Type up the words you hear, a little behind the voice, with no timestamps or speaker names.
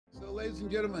ladies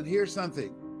and gentlemen, here's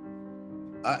something.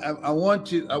 I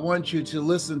want you to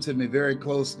listen to me very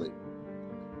closely.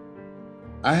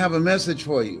 I have a message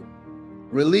for you.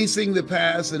 Releasing the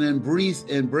past and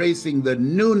embracing the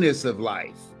newness of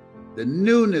life. The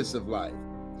newness of life.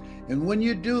 And when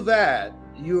you do that,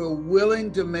 you are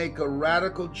willing to make a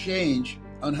radical change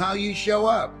on how you show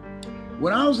up.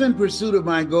 When I was in pursuit of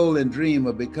my goal and dream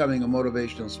of becoming a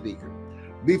motivational speaker,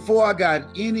 before I got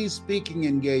any speaking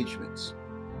engagements,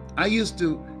 I used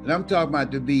to, and I'm talking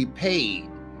about to be paid,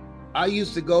 I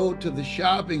used to go to the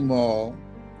shopping mall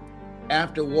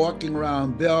after walking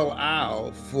around Belle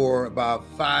Isle for about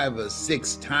 5 or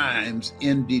 6 times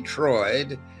in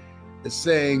Detroit,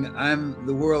 saying I'm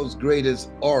the world's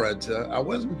greatest orator. I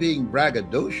wasn't being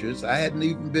braggadocious. I hadn't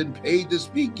even been paid to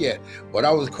speak yet, but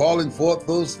I was calling forth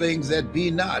those things that be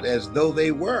not as though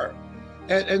they were.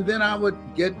 And then I would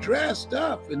get dressed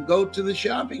up and go to the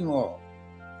shopping mall.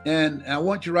 And I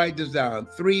want you to write this down,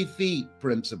 3 feet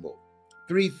principle,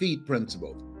 3 feet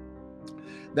principle.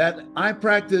 That I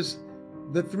practice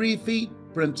the 3 feet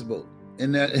principle,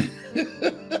 and that,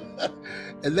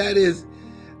 and that is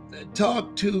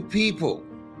talk to people.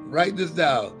 Write this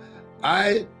down.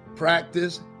 I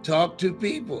practice talk to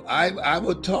people. I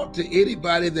will talk to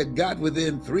anybody that got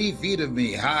within 3 feet of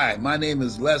me. Hi, my name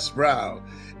is Les Brown,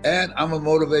 and I'm a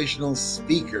motivational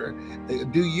speaker.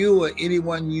 Do you or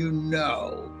anyone you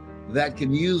know that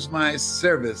can use my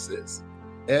services?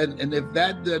 And if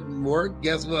that doesn't work,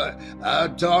 guess what?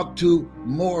 I'll talk to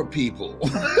more people.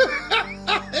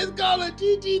 It's called a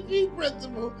TTP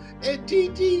principle, a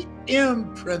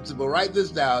TTM principle. Write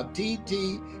this down.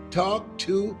 TT, talk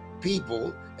to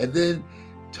people, and then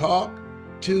talk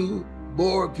to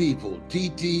more people.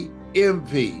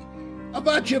 TTMP.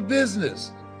 About your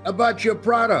business, about your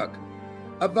product,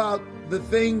 about the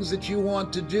things that you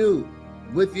want to do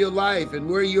with your life and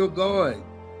where you're going.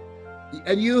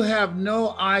 And you have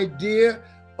no idea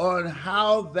on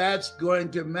how that's going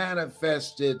to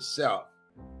manifest itself.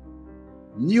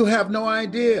 You have no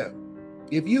idea.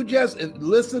 If you just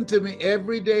listen to me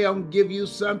every day, I'm gonna give you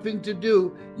something to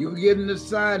do. You get an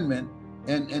assignment,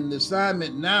 and the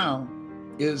assignment now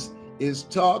is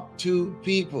talk to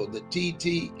people, the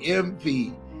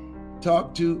TTMP,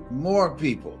 talk to more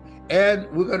people. And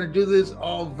we're gonna do this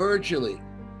all virtually,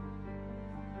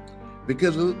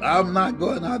 because I'm not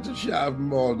going out to shopping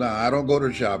mall now. I don't go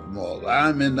to shopping mall.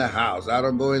 I'm in the house. I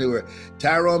don't go anywhere.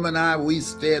 Tyrone and I, we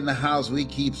stay in the house. We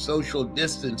keep social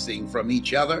distancing from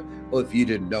each other. Well, if you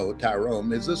didn't know,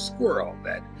 Tyrone is a squirrel.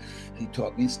 That he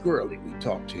taught me squirrely. We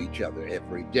talk to each other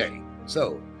every day.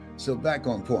 So back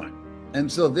on point.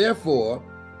 And so therefore,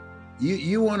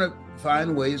 you want to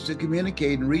find ways to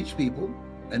communicate and reach people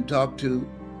and talk to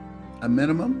a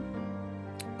minimum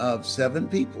of 7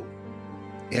 people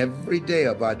every day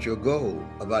about your goal,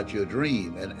 about your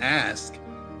dream, and ask,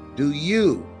 do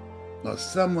you or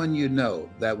someone you know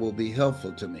that will be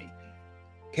helpful to me?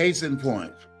 Case in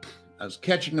point, I was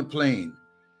catching a plane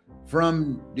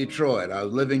from Detroit. I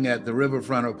was living at the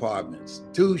Riverfront Apartments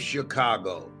to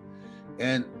Chicago,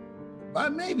 and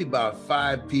maybe about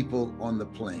 5 people on the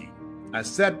plane. I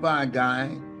sat by a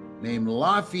guy named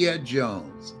Lafayette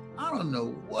Jones. I don't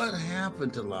know what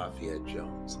happened to Lafayette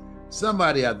Jones.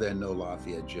 Somebody out there know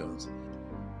Lafayette Jones.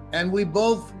 And we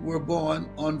both were born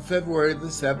on February the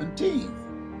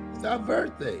 17th. It's our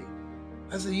birthday.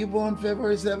 I said, you born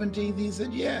February 17th? He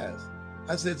said, yes.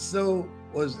 I said, so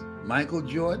was Michael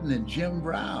Jordan and Jim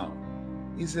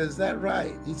Brown. He said, is that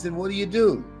right? He said, what do you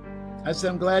do? I said,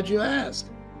 I'm glad you asked.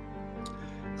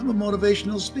 I'm a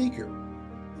motivational speaker.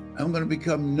 I'm going to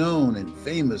become known and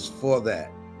famous for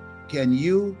that. Can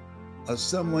you or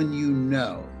someone you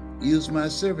know use my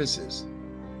services?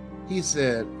 He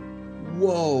said,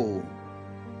 whoa.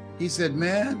 He said,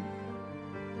 man,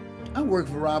 I work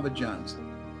for Robert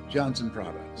Johnson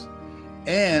Products,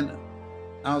 and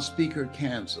our speaker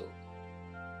canceled.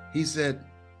 He said,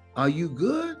 are you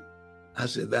good? I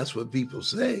said, that's what people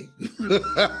say.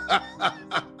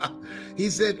 He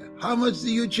said, how much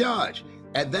do you charge?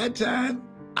 At that time,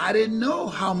 I didn't know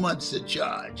how much to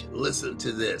charge. Listen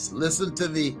to this. Listen to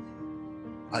the,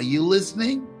 are you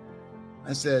listening?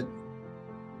 I said,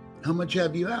 how much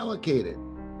have you allocated?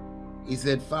 He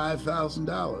said,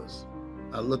 $5,000.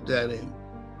 I looked at him.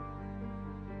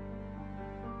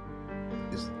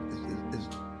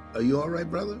 Are you all right,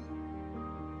 brother?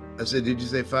 I said, did you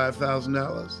say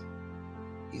 $5,000?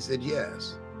 He said,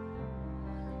 yes.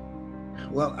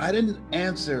 Well, I didn't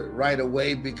answer right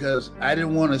away because I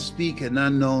didn't want to speak in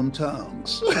unknown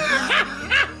tongues.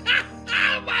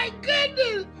 Oh my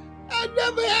goodness! I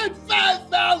never had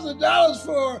 $5,000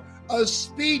 for a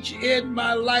speech in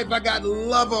my life. I got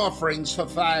love offerings for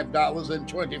 $5 and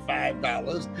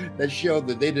 $25 that showed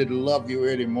that they didn't love you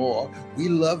anymore. We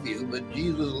love you, but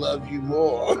Jesus loves you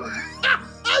more.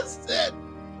 I said,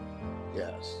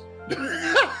 yes.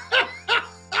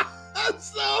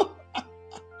 So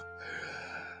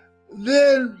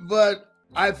then, but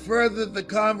I furthered the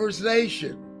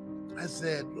conversation. I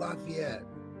said, Lafayette,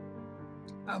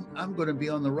 I'm going to be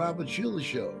on the Robert Schuller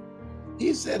show.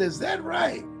 He said, is that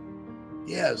right?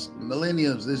 Yes,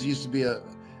 millennials, this used to be a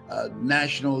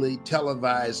nationally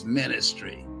televised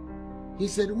ministry. He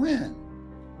said, when?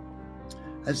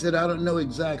 I said, I don't know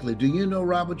exactly. Do you know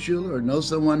Robert Schuller or know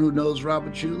someone who knows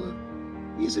Robert Schuller?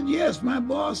 He said, yes, my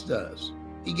boss does.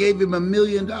 He gave him $1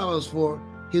 million for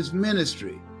his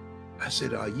ministry. I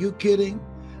said, are you kidding?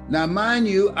 Now, mind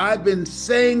you, I've been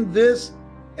saying this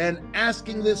and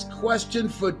asking this question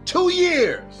for 2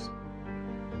 years.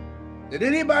 Did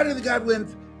anybody that got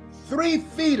within 3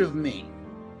 feet of me,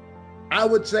 I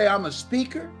would say I'm a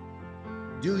speaker?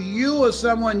 Do you or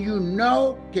someone you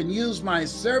know can use my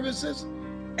services?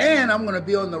 And I'm going to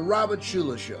be on the Robert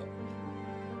Schuller show.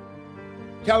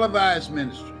 Televised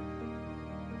ministry.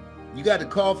 You got to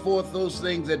call forth those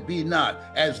things that be not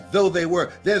as though they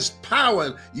were. There's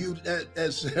power. You,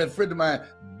 as a friend of mine,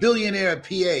 billionaire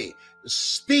PA,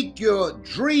 speak your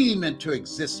dream into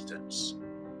existence.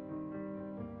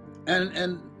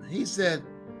 And he said,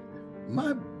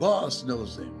 my boss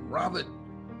knows him, Robert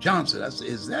Johnson. I said,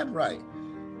 is that right?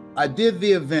 I did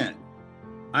the event.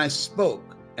 I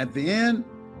spoke. At the end,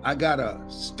 I got a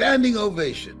standing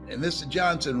ovation. And Mr.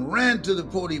 Johnson ran to the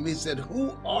podium. He said,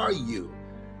 who are you?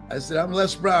 I said, I'm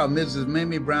Les Brown, Mrs.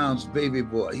 Mamie Brown's baby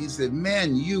boy. He said,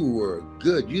 man, you were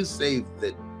good. You saved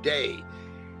the day.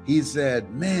 He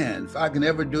said, man, if I can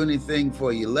ever do anything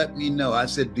for you, let me know. I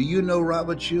said, do you know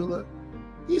Robert Schuller?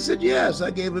 He said, yes,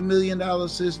 I gave $1 million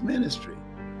to his ministry.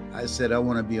 I said, I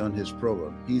want to be on his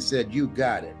program. He said, you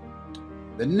got it.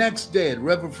 The next day at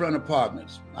Riverfront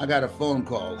Apartments, I got a phone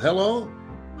call. Hello?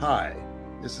 Hi,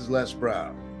 this is Les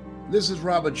Brown. This is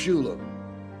Robert Schuller.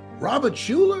 Robert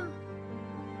Schuller?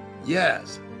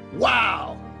 Yes.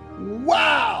 Wow.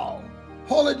 Wow.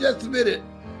 Hold it just a minute.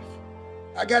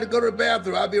 I got to go to the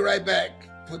bathroom. I'll be right back.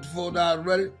 Put the phone down,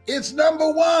 ready. It's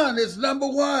number one. It's number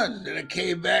one. Then I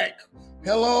came back.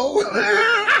 Hello?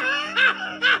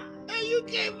 You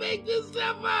can't make this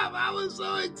stuff up. I was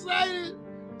so excited.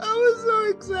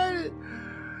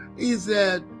 He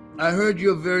said, I heard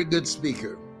you're a very good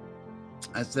speaker.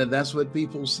 I said, that's what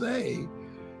people say.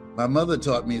 My mother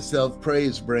taught me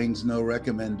self-praise brings no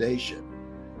recommendation.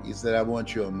 He said, I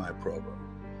want you on my program.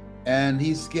 And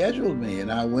he scheduled me,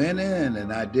 and I went in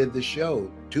and I did the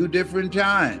show 2 different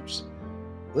times.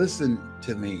 Listen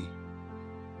to me.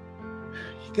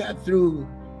 You got through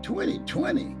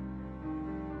 2020.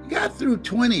 You got through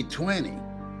 2020.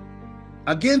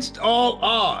 Against all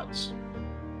odds,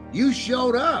 you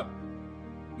showed up.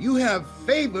 You have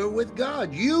favor with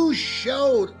God. You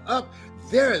showed up.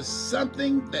 There is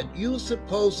something that you're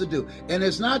supposed to do. And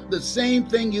it's not the same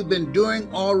thing you've been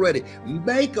doing already.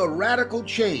 Make a radical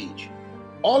change.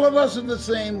 All of us are the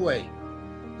same way.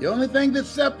 The only thing that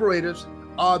separates us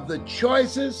are the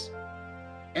choices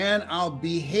and our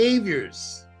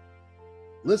behaviors.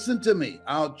 Listen to me.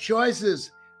 Our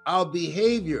choices, our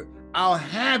behavior, our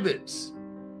habits.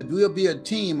 We'll be a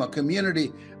team, a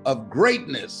community of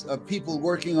greatness, of people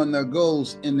working on their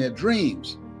goals and their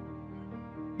dreams.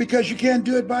 Because you can't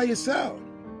do it by yourself.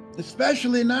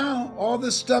 Especially now, all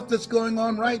this stuff that's going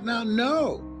on right now.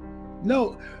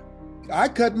 No. I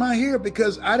cut my hair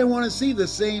because I didn't want to see the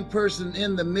same person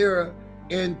in the mirror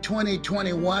in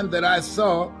 2021 that I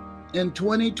saw in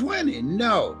 2020.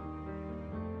 No,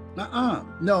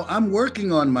 I'm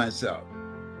working on myself.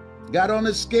 Got on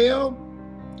a scale,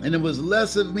 and it was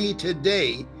less of me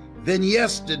today than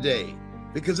yesterday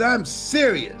because I'm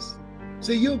serious.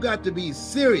 See, you got to be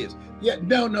serious. Yeah,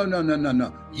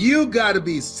 no. You got to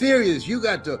be serious. You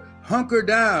got to hunker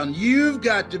down. You've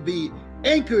got to be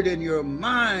anchored in your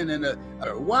mind.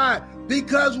 Why?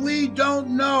 Because we don't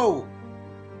know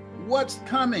what's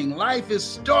coming. Life is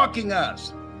stalking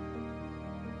us.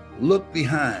 Look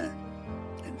behind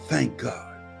and thank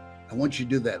God. I want you to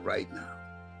do that right now.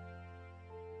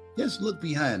 Just look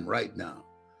behind right now.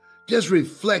 Just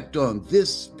reflect on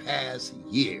this past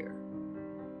year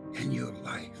and your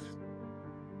life.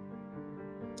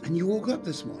 And you woke up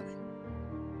this morning.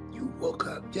 You woke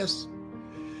up. Just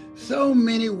so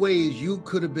many ways you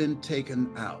could have been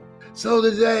taken out. So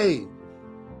today,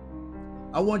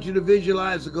 I want you to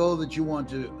visualize the goal that you want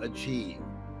to achieve.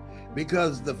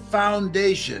 Because the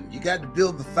foundation, you got to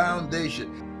build the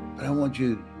foundation. But I want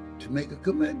you to make a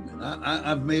commitment.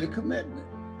 I've made a commitment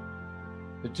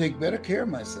to take better care of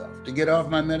myself, to get off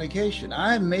my medication.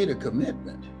 I made a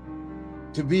commitment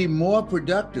to be more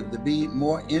productive, to be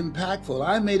more impactful.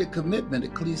 I made a commitment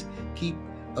to at least keep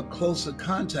a closer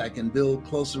contact and build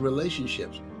closer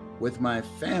relationships with my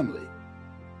family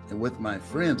and with my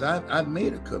friends. I've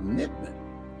made a commitment,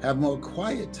 have more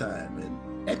quiet time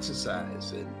and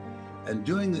exercise and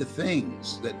doing the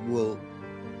things that will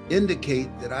indicate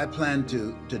that I plan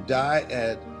to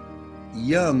die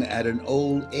young at an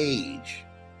old age,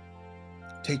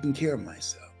 taking care of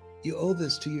myself. You owe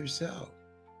this to yourself.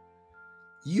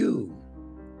 You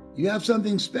have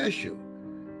something special.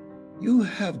 You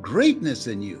have greatness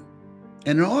in you.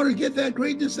 And in order to get that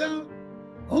greatness out,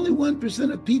 only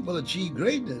 1% of people achieve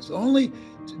greatness. Only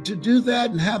to do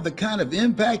that and have the kind of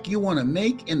impact you want to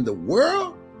make in the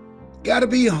world, got to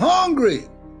be hungry.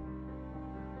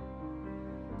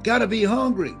 Got to be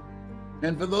hungry.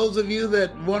 And for those of you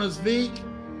that want to speak,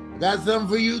 I got something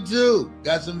for you too.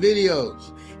 Got some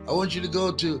videos. I want you to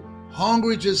go to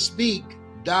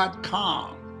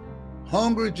hungrytospeak.com.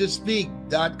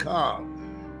 hungrytospeak.com.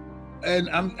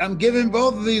 And I'm giving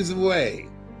both of these away.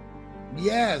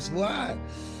 Yes, why?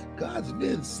 God's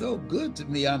been so good to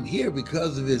me. I'm here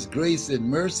because of his grace and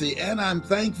mercy, and I'm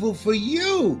thankful for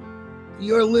you.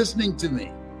 You're listening to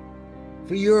me,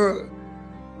 for your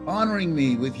honoring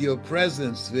me with your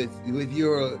presence, with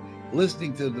your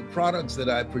listening to the products that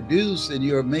I produce, and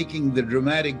you're making the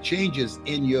dramatic changes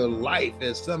in your life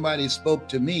as somebody spoke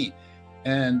to me,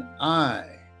 and I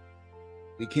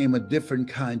became a different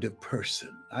kind of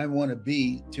person. I want to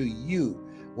be to you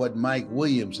what Mike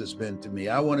Williams has been to me.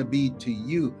 I want to be to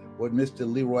you what Mr.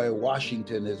 Leroy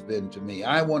Washington has been to me.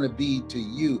 I want to be to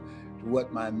you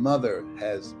what my mother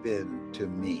has been to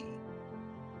me.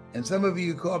 And some of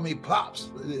you call me Pops.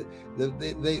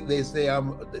 They say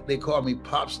they call me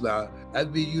Pops now.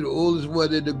 I'd be you the oldest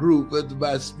one in the group with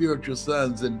my spiritual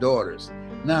sons and daughters.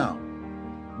 Now,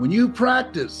 when you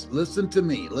practice, listen to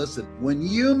me, listen. When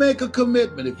you make a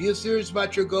commitment, if you're serious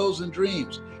about your goals and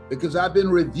dreams, because I've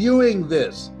been reviewing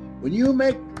this, when you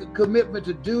make a commitment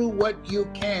to do what you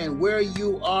can, where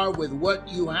you are with what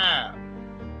you have,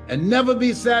 and never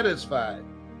be satisfied,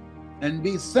 and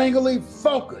be singly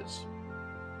focused,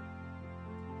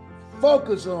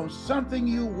 focus on something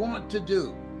you want to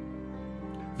do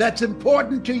that's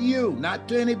important to you, not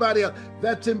to anybody else,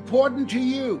 that's important to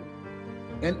you.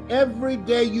 And every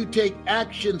day you take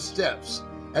action steps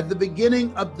at the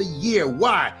beginning of the year.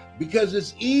 Why? Because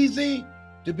it's easy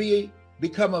to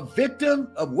become a victim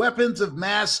of weapons of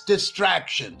mass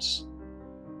distractions.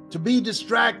 To be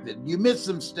distracted, you miss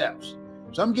some steps.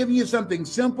 So I'm giving you something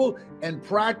simple and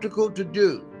practical to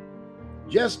do.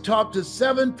 Just talk to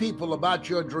 7 people about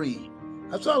your dream.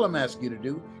 That's all I'm asking you to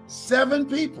do. 7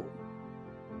 people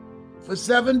for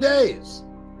 7 days.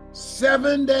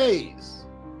 7 days.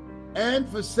 And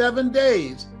for 7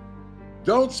 days,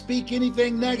 don't speak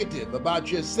anything negative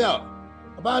about yourself,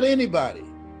 about anybody.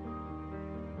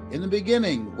 In the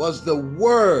beginning was the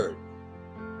Word.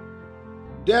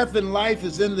 Death and life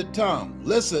is in the tongue.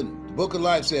 Listen, the Book of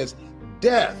Life says,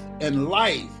 death and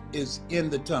life is in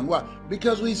the tongue. Why?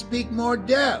 Because we speak more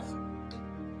death.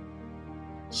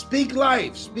 Speak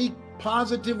life, speak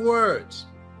positive words.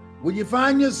 When you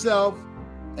find yourself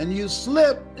and you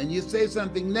slip and you say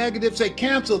something negative, say,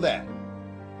 cancel that.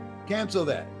 Cancel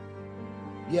that.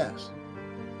 Yes.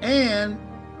 And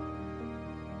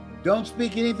don't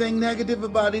speak anything negative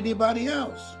about anybody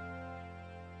else.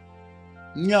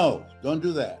 No, don't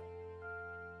do that.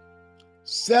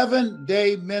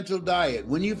 7-day mental diet.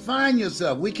 When you find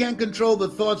yourself, we can't control the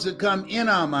thoughts that come in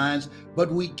our minds,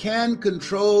 but we can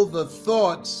control the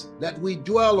thoughts that we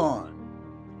dwell on.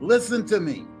 Listen to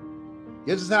me.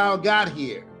 This is how I got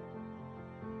here.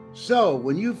 So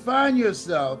when you find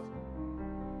yourself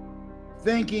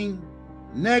thinking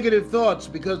negative thoughts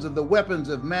because of the weapons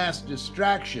of mass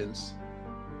distractions,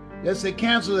 just say,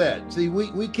 cancel that. See,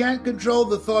 we can't control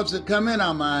the thoughts that come in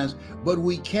our minds, but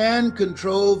we can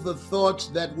control the thoughts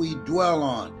that we dwell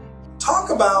on. Talk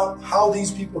about how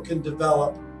these people can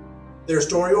develop their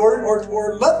story, or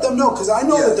let them know, because I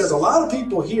know that there's a lot of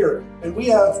people here, and we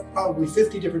have probably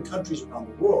 50 different countries around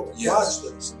the world that watch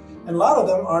this, and a lot of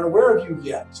them aren't aware of you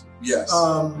yet. Yes.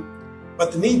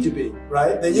 But they need to be,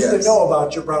 right? They need to know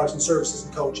about your products and services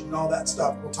and coaching and all that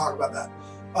stuff. We'll talk about that.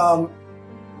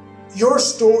 Your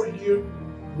story,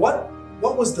 what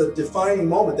was the defining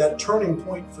moment, that turning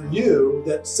point for you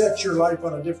that set your life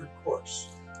on a different course?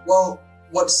 Well,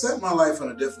 what set my life on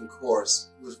a different course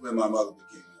was when my mother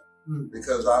became ill.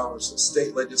 Because I was a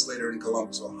state legislator in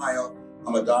Columbus, Ohio.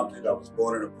 I'm adopted. I was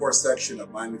born in a poor section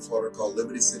of Miami, Florida called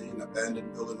Liberty City, an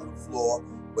abandoned building on the floor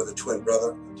with a twin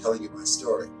brother. I'm telling you my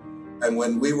story. And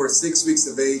when we were 6 weeks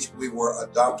of age, we were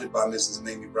adopted by Mrs.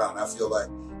 Mamie Brown. I feel like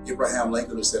Abraham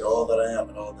Lincoln, who said, all that I am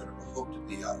and all that I hope to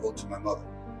be, I owe to my mother.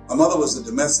 My mother was a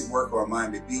domestic worker on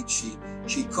Miami Beach.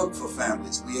 She cooked for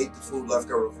families. We ate the food left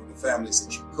over from the families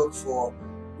that she cooked for.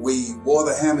 We wore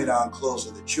the hand-me-down clothes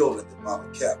of the children that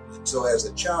Mama kept. And so as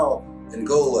a child and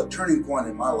goal, a turning point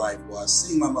in my life was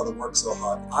seeing my mother work so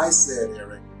hard. I said,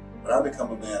 Eric, when I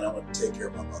become a man, I want to take care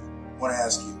of my mother. I want to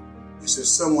ask you, is there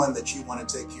someone that you want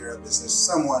to take care of? Is there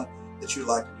someone that you'd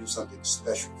like to do something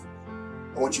special for?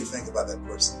 I want you to think about that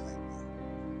person right now.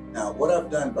 Now, what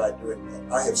I've done by doing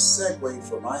that, I have segued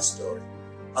from my story.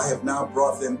 I have now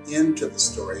brought them into the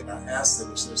story, and I asked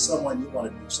them, is there someone you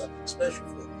want to do something special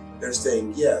for? They're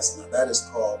saying yes. Now, that is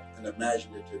called an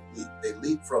imaginative leap. They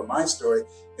leap from my story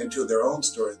into their own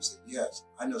story and say, yes,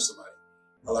 I know somebody.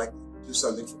 I like to do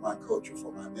something for my coach or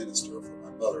for my minister or for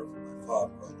my mother or for my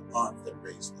father or the aunt that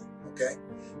raised me. Okay?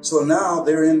 So now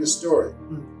they're in the story.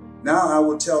 Now I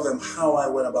will tell them how I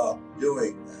went about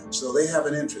doing that. So they have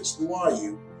an interest. Who are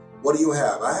you? What do you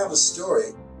have? I have a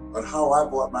story on how I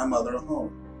bought my mother a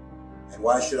home. And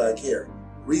why should I care?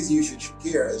 The reason you should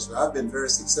care is that I've been very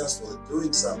successful at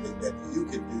doing something that you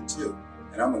can do too.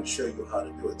 And I'm going to show you how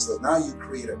to do it. So now you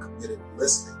create a committed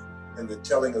listening in the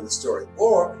telling of the story.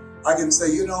 Or I can say,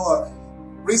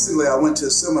 recently I went to a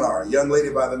seminar. A young lady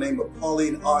by the name of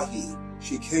Pauline Ahi.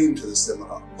 She came to the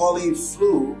seminar. Pauline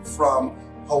flew from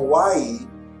Hawaii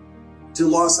to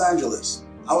Los Angeles.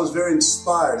 I was very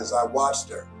inspired as I watched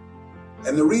her.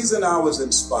 And the reason I was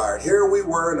inspired, here we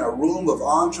were in a room of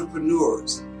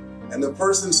entrepreneurs. And the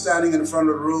person standing in front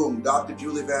of the room, Dr.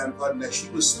 Julie Van Putten, as she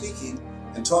was speaking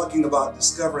and talking about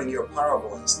discovering your power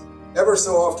voice, ever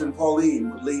so often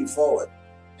Pauline would lean forward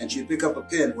and she'd pick up a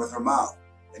pen with her mouth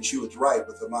and she would write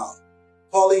with her mouth.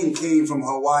 Pauline came from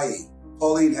Hawaii.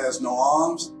 Pauline has no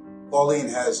arms. Pauline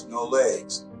has no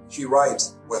legs. She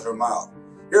writes with her mouth.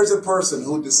 Here's a person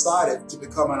who decided to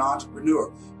become an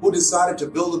entrepreneur, who decided to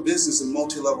build a business in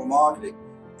multi-level marketing.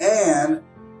 And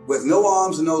with no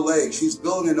arms and no legs, she's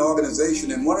building an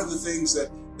organization. And one of the things that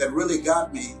really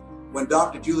got me when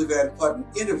Dr. Julie Van Putten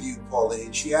interviewed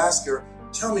Pauline, she asked her,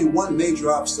 tell me one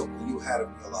major obstacle you had in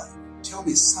your life. Tell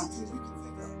me something you can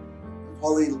think of. And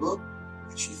Pauline looked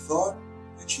and she thought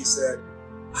and she said,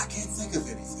 I can't think of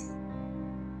anything.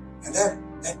 And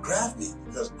that grabbed me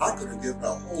because I could have given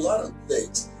a whole lot of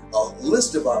things, a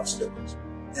list of obstacles.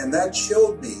 And that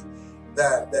showed me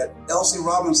that Elsie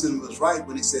Robinson was right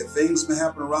when he said things may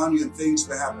happen around you and things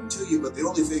may happen to you, but the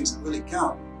only things that really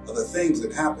count are the things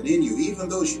that happen in you. Even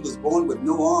though she was born with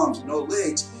no arms and no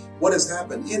legs, what has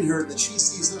happened in her that she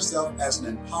sees herself as an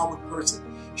empowered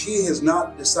person. She has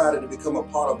not decided to become a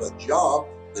part of a job,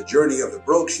 the journey of the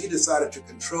broke. She decided to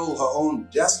control her own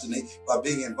destiny by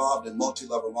being involved in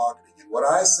multi-level marketing. And what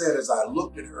I said as I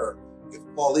looked at her, if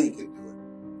Pauline can do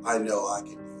it, I know I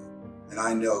can do it. And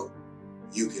I know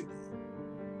you can do it.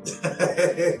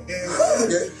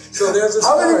 Okay. So there's a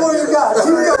How many more you got?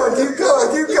 Keep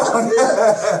going.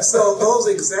 Yeah. So those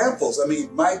examples,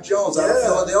 Mike Jones out of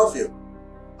Philadelphia.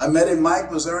 I met him.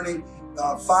 Mike was earning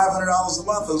 $500 a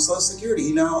month on Social Security.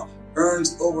 He now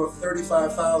earns over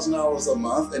 $35,000 a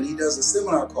month, and he does a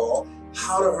seminar called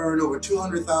How to Earn Over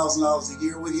 $200,000 a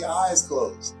Year with Your Eyes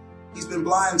Closed. He's been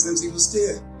blind since he was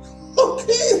 10.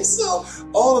 Okay, so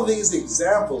all of these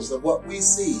examples of what we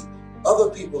see,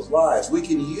 other people's lives, we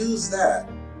can use that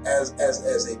as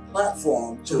a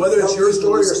platform to whether it's your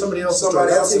story or somebody else's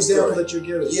story. That's the example that you're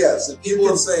giving. Yes, and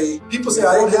people say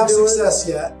I don't have success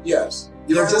yet. Yes.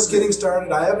 They're just getting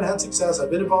started. I haven't had success. I've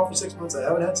been involved for 6 months. I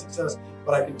haven't had success.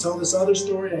 But I can tell this other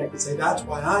story and I can say that's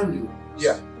why I'm doing it.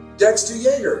 Yeah. Dexter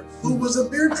Yeager, who was a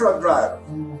beer truck driver.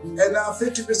 And now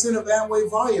 50% of Amway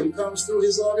volume comes through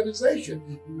his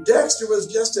organization. Dexter was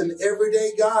just an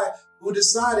everyday guy who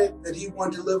decided that he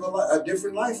wanted to live a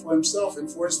different life for himself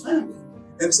and for his family.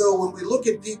 And so when we look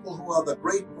at people who are the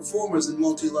great performers in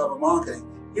multi-level marketing,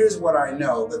 here's what I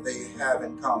know that they have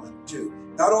in common too.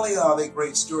 Not only are they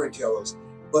great storytellers,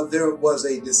 but there was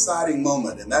a deciding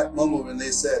moment. And that moment when they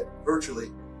said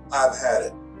virtually, I've had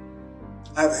it.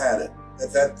 I've had it.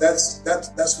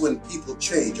 That's when people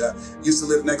change. I used to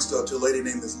live next door to a lady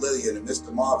named Miss Lillian, and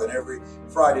Mr. Marvin, every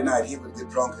Friday night he would get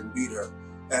drunk and beat her.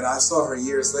 And I saw her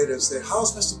years later and said,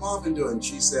 how's Mr. Marvin doing?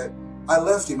 She said, I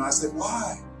left him. I said,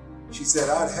 why? She said,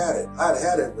 I'd had it. I'd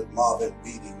had it with Marvin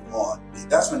beating on me.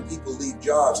 That's when people leave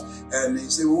jobs and they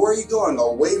say, well, where are you going?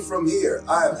 Away from here.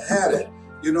 I've had it.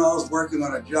 I was working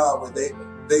on a job where they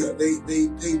They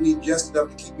paid me just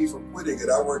enough to keep me from quitting,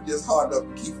 and I worked just hard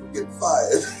enough to keep from getting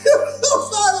fired.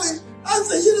 Finally, I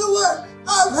said, you know what?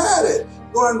 I've had it.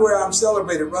 Going where I'm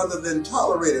celebrated rather than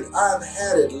tolerated. I've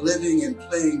had it living and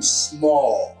playing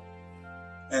small.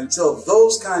 And so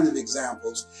those kinds of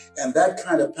examples and that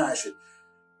kind of passion,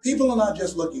 people are not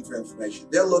just looking for information.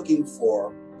 They're looking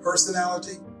for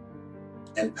personality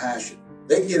and passion.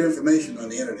 They can get information on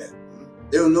the internet.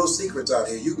 There are no secrets out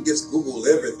here. You can just Google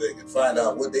everything and find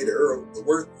out what day the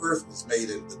earth was made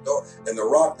and the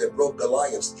rock that broke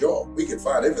Goliath's jaw. We can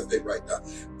find everything right now.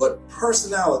 But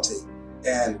personality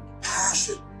and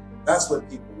passion, that's what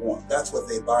people want. That's what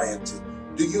they buy into.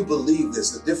 Do you believe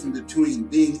this? The difference between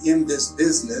being in this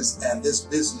business and this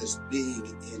business being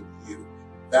in you.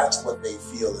 That's what they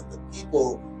feel. And the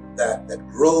people that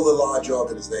grow the large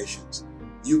organizations,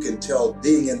 you can tell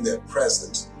being in their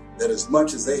presence that as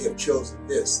much as they have chosen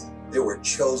this, they were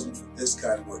chosen for this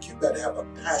kind of work. You've got to have a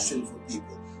passion for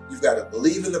people. You've got to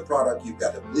believe in the product. You've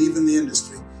got to believe in the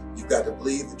industry. You've got to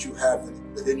believe that you have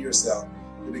within yourself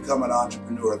to become an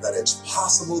entrepreneur, that it's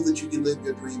possible that you can live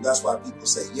your dream. That's why people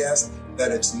say yes,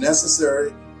 that it's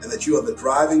necessary, and that you are the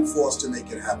driving force to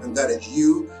make it happen, that it's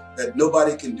you, that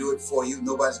nobody can do it for you.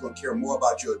 Nobody's going to care more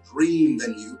about your dream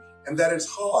than you, and that it's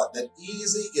hard, that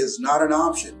easy is not an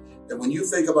option. That when you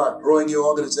think about growing your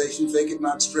organization, think it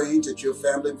not strange that your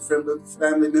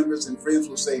family members and friends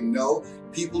will say no.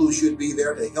 People who should be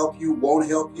there to help you won't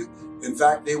help you. In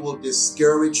fact, they will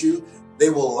discourage you. They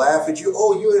will laugh at you.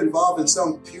 Oh, you're involved in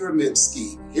some pyramid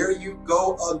scheme. Here you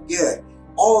go again.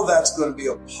 All of that's going to be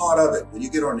a part of it. When you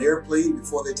get on an airplane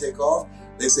before they take off,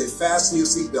 they say fasten your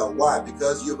seatbelt. Why?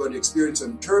 Because you're going to experience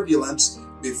some turbulence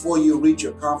before you reach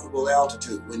a comfortable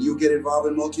altitude. When you get involved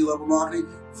in multi-level marketing,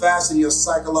 fasten your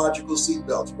psychological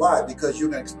seatbelts. Why? Because you're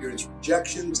going to experience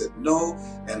rejections and no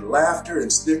and laughter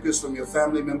and snickers from your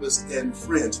family members and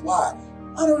friends. Why?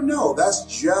 I don't know. That's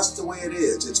just the way it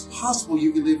is. It's possible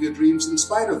you can live your dreams in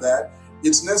spite of that.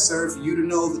 It's necessary for you to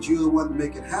know that you're the one to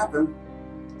make it happen,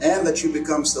 and that you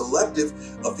become selective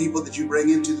of people that you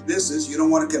bring into the business. You don't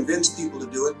want to convince people to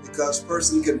do it, because a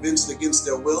person convinced against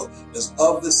their will is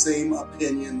of the same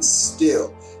opinion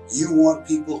still. You want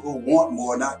people who want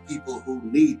more, not people who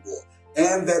need more.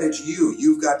 And that it's you.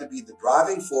 You've got to be the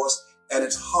driving force, and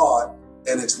it's hard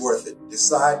and it's worth it.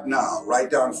 Decide now.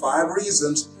 Write down 5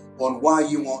 reasons on why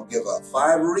you won't give up.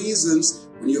 5 reasons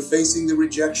when you're facing the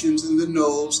rejections and the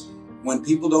no's, when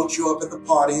people don't show up at the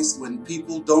parties, when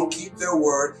people don't keep their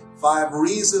word. 5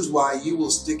 reasons why you will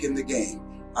stick in the game.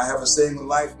 I have a saying, when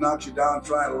life knocks you down,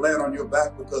 trying to land on your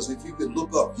back, because if you can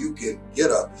look up, you can get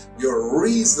up. Your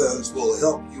reasons will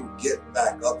help you get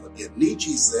back up again.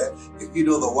 Nietzsche said, if you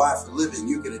know the why for living,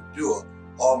 you can endure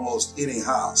almost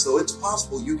anyhow. So it's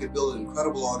possible you can build an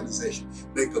incredible organization,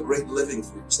 make a great living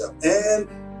for yourself. And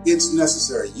it's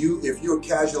necessary. If you're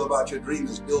casual about your dream,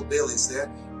 as Bill Bailey said,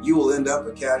 you will end up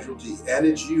a casualty. And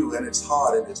it's you, and it's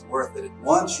hard, and it's worth it. And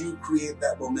once you create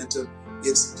that momentum,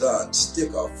 it's done.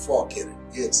 Stick a fork in it.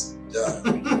 It's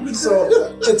done.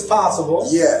 So it's possible.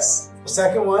 Yes. The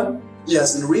second one?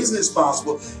 Yes, and the reason it's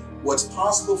possible, what's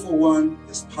possible for one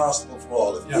is possible for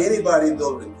all. If anybody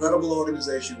built an incredible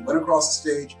organization, went across the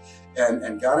stage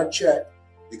and got a check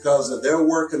because of their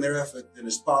work and their effort, then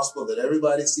it's possible that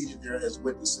everybody seated there as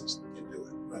witnesses can do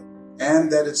it. Right.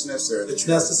 And that it's necessary. It's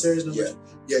necessary is number 2.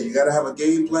 Yeah, you got to have a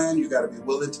game plan. You got to be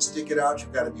willing to stick it out. You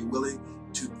got to be willing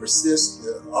to persist.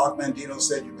 Og Mandino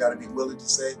said you've got to be willing to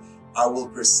say, I will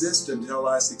persist until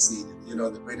I succeed. You know,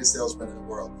 the greatest salesman in the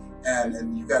world.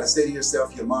 And you got to say to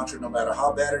yourself your mantra, no matter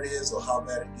how bad it is or how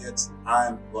bad it gets,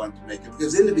 I'm going to make it.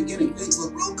 Because in the beginning, things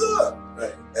look real good.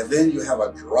 Right. And then you have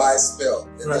a dry spell.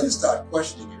 And then you start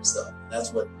questioning yourself. And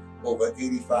that's what over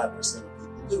 85% of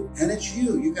people do. And it's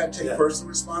you. You got to take personal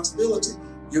responsibility.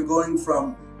 You're going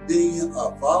from being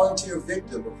a volunteer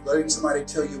victim of letting somebody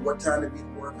tell you what time to be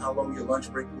to work, how long your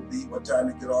lunch break will be, what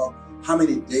time to get off, how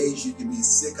many days you can be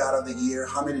sick out of the year,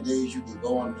 how many days you can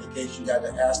go on vacation, you got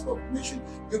to ask for permission.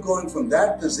 You're going from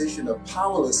that position of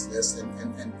powerlessness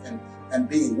and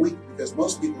being weak, because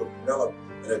most people have developed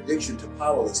an addiction to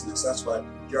powerlessness. That's why the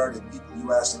majority of people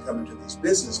you ask to come into this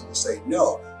business will say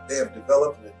no. They have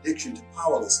developed an addiction to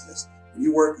powerlessness. When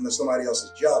you work in somebody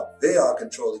else's job, they are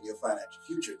controlling your financial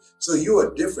future. So you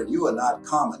are different. You are not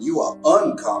common. You are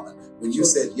uncommon when you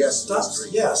said yes to this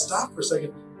dream. Yeah, stop for a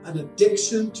second. An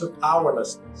addiction to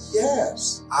powerlessness.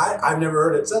 Yes. I've never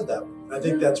heard it said that way. I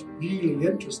think that's really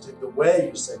interesting, the way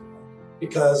you say that,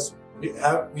 because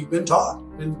we've been taught.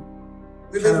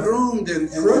 We've been groomed and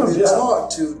been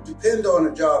taught to depend on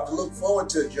a job, to look forward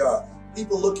to a job.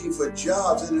 People looking for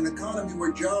jobs in an economy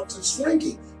where jobs are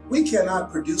shrinking. We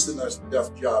cannot produce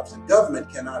enough jobs, and government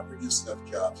cannot produce enough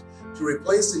jobs to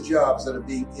replace the jobs that are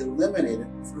being eliminated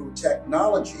through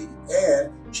technology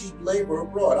and cheap labor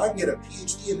abroad. I can get a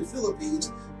PhD in the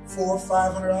Philippines for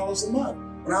 $500 a month.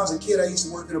 When I was a kid, I used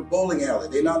to work in a bowling alley.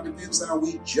 They knocked the pins down,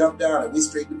 we jumped down and we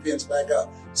straightened the pins back up.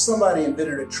 Somebody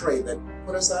invented a trade that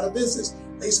put us out of business.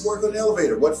 I used to work on the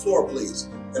elevator. What floor, please?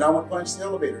 And I would punch the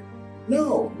elevator.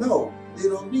 No, they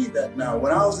don't need that now.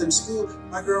 When I was in school,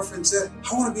 my girlfriend said,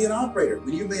 I want to be an operator.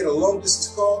 When you made a long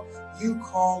distance call, you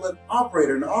call an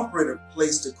operator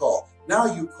placed a call.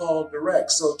 Now you call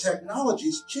direct. So technology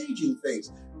is changing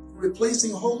things,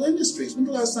 replacing whole industries. When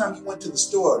the last time you went to the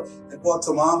store and bought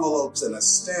some envelopes and a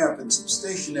stamp and some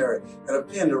stationery and a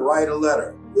pen to write a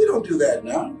letter? We don't do that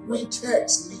now. We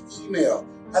text, we email.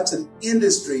 That's an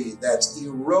industry that's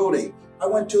eroding. I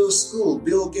went to a school,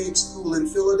 Bill Gates School in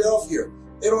Philadelphia.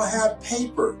 They don't have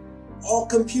paper, all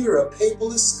computer, a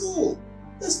paperless school.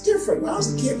 That's different. When I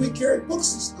was a kid, we carried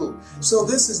books in school. So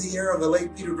this is the era of the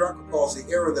late Peter Drucker calls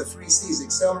the era of the 3 C's: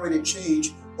 accelerated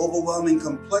change, overwhelming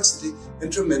complexity,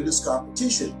 and tremendous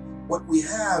competition. What we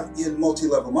have in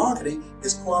multi-level marketing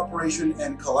is cooperation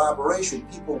and collaboration,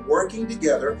 people working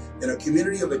together in a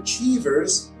community of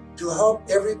achievers to help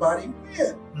everybody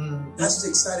win. That's the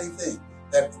exciting thing,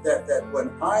 that when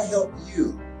I help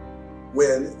you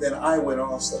win, then I win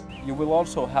also. You will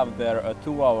also have there a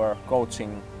 2-hour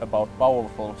coaching about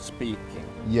powerful speaking.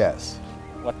 Yes.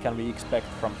 What can we expect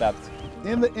from that?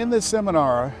 In the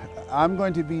seminar, I'm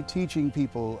going to be teaching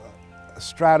people a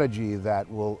strategy that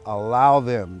will allow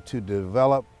them to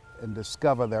develop and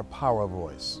discover their power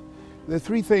voice. There are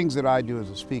 3 things that I do as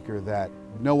a speaker that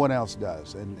no one else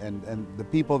does, and the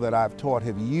people that I've taught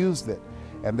have used it,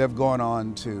 and they've gone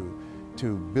on to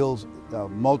build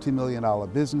multi-million-dollar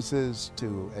businesses,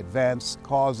 to advance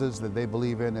causes that they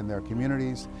believe in their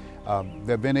communities.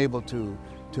 They've been able to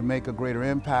make a greater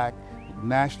impact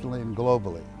nationally and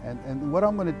globally. And what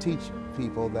I'm going to teach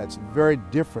people that's very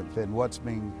different than what's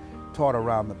being taught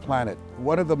around the planet.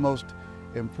 One of the most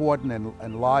important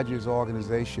and largest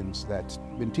organizations that's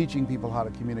been teaching people how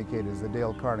to communicate is the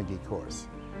Dale Carnegie course.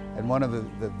 And one of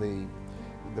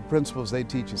the principles they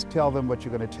teach is tell them what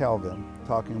you're going to tell them,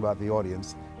 talking about the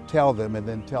audience, tell them and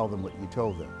then tell them what you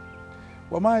told them.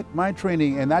 Well, my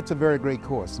training, and that's a very great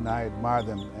course, and I admire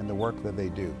them and the work that they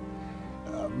do.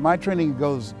 My training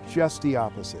goes just the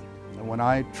opposite. And when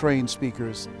I train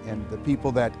speakers and the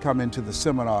people that come into the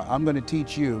seminar, I'm going to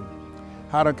teach you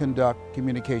how to conduct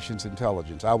communications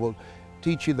intelligence. I will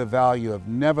teach you the value of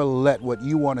never let what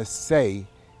you want to say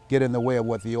get in the way of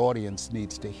what the audience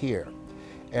needs to hear.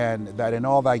 And that in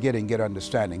all thy getting, get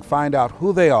understanding. Find out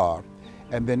who they are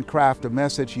and then craft a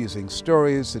message using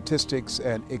stories, statistics,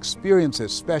 and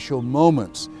experiences, special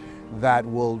moments that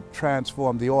will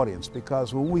transform the audience.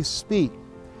 Because when we speak,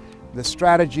 the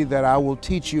strategy that I will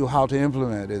teach you how to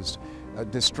implement is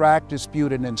distract,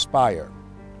 dispute, and inspire.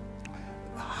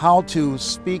 How to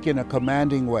speak in a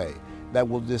commanding way that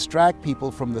will distract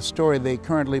people from the story they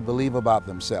currently believe about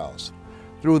themselves.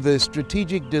 Through the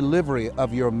strategic delivery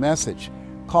of your message,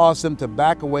 cause them to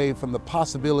back away from the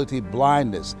possibility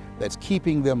blindness that's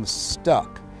keeping them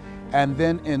stuck, and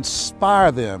then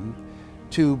inspire them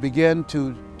to begin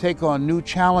to take on new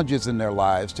challenges in their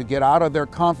lives, to get out of their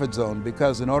comfort zone,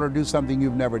 because in order to do something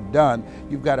you've never done,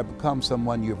 you've got to become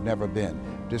someone you've never been.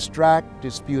 Distract,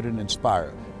 dispute, and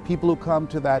inspire. People who come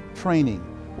to that training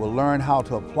will learn how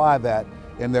to apply that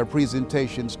in their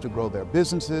presentations to grow their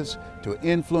businesses, to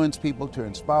influence people, to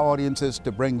inspire audiences,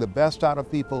 to bring the best out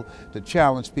of people, to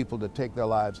challenge people to take their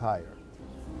lives higher.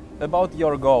 About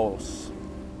your goals,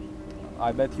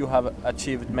 I bet you have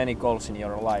achieved many goals in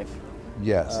your life.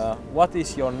 Yes. What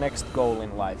is your next goal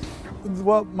in life?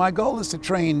 Well, my goal is to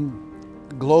train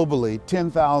globally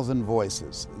 10,000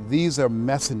 voices. These are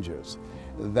messengers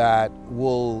that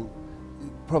will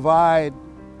provide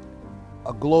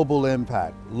a global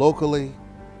impact, locally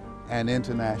and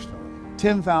internationally.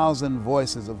 10,000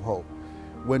 voices of hope.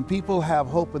 When people have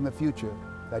hope in the future,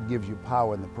 that gives you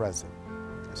power in the present.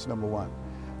 That's number one.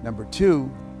 Number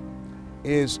two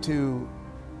is to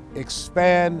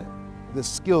expand the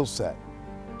skill set.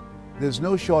 There's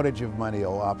no shortage of money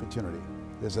or opportunity.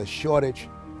 There's a shortage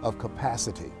of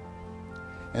capacity.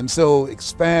 And so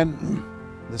expand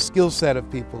the skill set of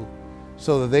people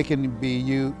so that they can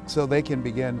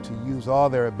begin to use all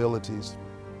their abilities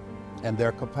and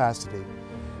their capacity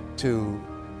to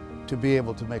be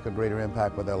able to make a greater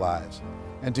impact with their lives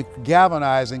and to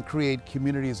galvanize and create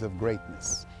communities of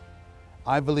greatness.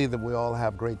 I believe that we all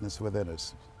have greatness within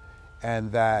us,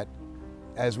 and that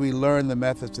as we learn the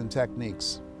methods and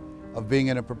techniques of being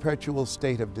in a perpetual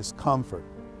state of discomfort,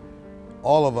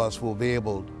 all of us will be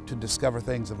able to discover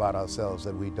things about ourselves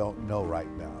that we don't know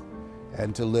right now,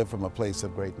 and to live from a place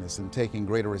of greatness and taking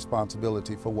greater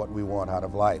responsibility for what we want out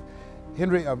of life.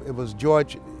 Henry, it was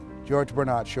George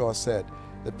Bernard Shaw said,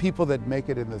 the people that make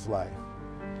it in this life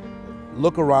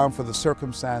look around for the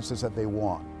circumstances that they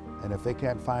want, and if they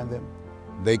can't find them,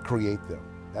 they create them.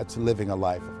 That's living a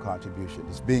life of contribution.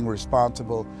 It's being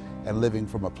responsible and living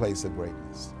from a place of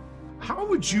greatness. How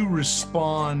would you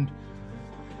respond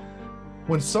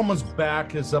when someone's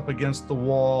back is up against the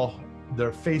wall,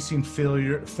 they're facing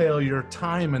failure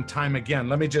time and time again?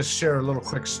 Let me just share a little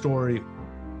quick story.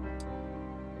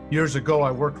 Years ago,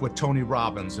 I worked with Tony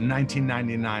Robbins. In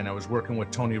 1999, I was working with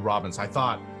Tony Robbins. I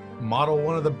thought, model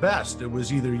one of the best. It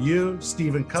was either you,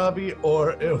 Stephen Covey,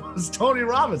 or it was Tony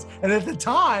Robbins. And at the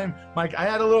time, Mike, I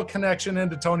had a little connection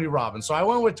into Tony Robbins. So I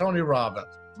went with Tony Robbins.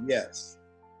 Yes.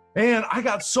 And I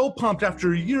got so pumped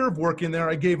after a year of working there,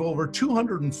 I gave over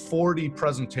 240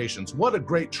 presentations. What a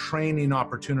great training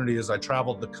opportunity as I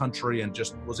traveled the country and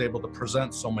just was able to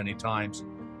present so many times.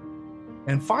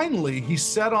 And finally, he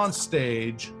said on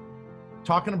stage,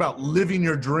 talking about living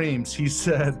your dreams, he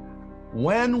said,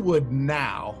 when would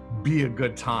now be a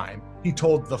good time? He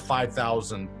told the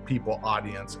 5,000 people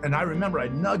audience. And I remember I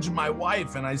nudged my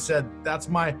wife and I said, that's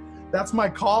my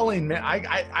calling, man.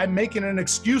 I'm making an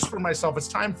excuse for myself. It's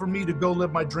time for me to go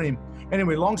live my dream.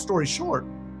 Anyway, long story short,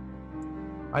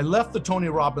 I left the Tony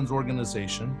Robbins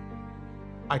organization.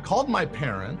 I called my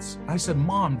parents. I said,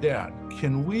 Mom, Dad,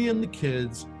 can we and the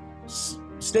kids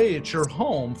stay at your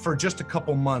home for just a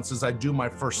couple months as I do my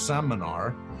first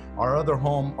seminar? Our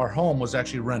home was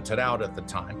actually rented out at the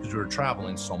time because we were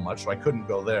traveling so much, so I couldn't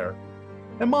go there.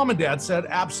 And Mom and Dad said,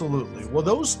 absolutely. Well,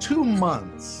 those 2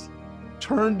 months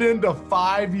turned into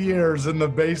 5 years in the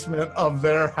basement of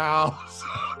their house.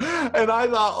 And I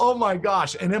thought, oh my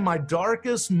gosh. And in my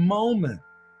darkest moment,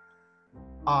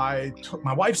 my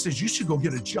wife says, you should go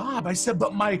get a job. I said,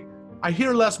 but I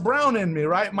hear Les Brown in me,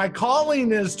 right? My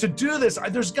calling is to do this.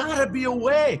 There's gotta be a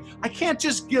way. I can't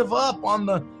just give up on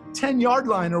the 10-yard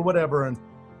line or whatever. And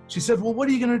she said, well, what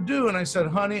are you gonna do? And I said,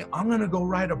 honey, I'm gonna go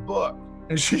write a book.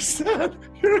 And she said,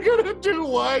 you're gonna do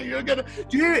what?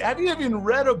 Have you even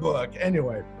read a book?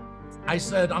 Anyway, I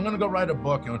said, I'm gonna go write a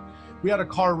book. And we had a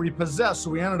car repossessed, so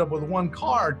we ended up with one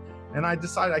card. And I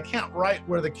decided I can't write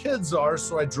where the kids are,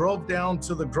 so I drove down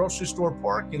to the grocery store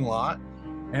parking lot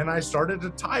and I started to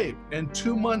type. And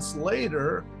 2 months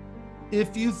later,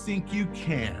 If You Think You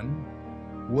Can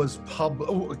was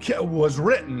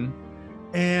written,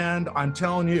 and I'm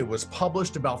telling you, it was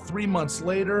published about 3 months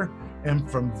later.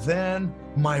 And from then,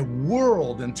 my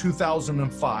world in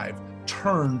 2005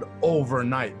 turned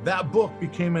overnight. That book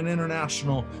became an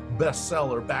international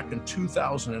bestseller back in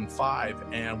 2005,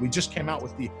 and we just came out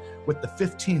with the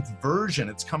 15th version.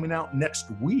 It's coming out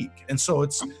next week, and so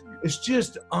it's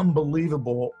just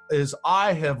unbelievable. As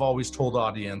I have always told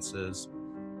audiences,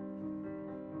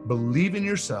 believe in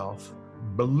yourself,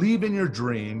 believe in your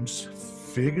dreams,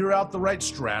 figure out the right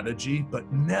strategy,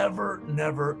 but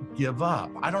never give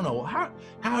up. I don't know,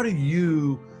 how do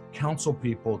you counsel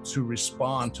people to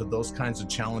respond to those kinds of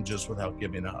challenges without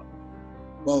giving up?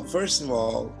 Well, first of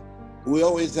all, we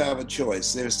always have a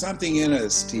choice. There's something in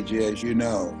us, TJ, as you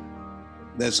know,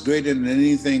 that's greater than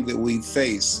anything that we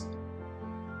face,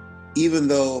 even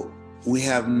though we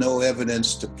have no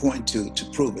evidence to point to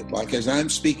prove it. Like as I'm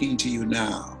speaking to you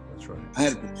now, That's right. I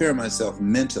had to prepare myself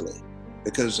mentally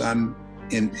because I'm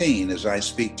in pain as I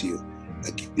speak to you.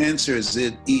 Cancer has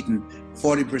eaten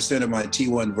 40% of my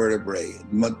T1 vertebrae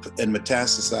and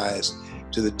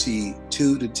metastasized to the T2,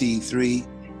 to T3,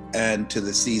 and to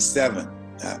the C7.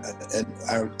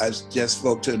 And I just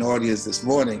spoke to an audience this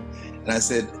morning, and I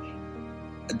said,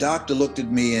 a doctor looked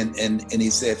at me and he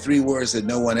said 3 words that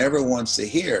no one ever wants to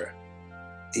hear.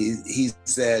 He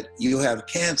said, you have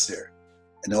cancer.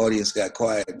 And the audience got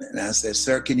quiet. And I said,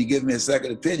 sir, can you give me a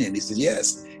second opinion? He said,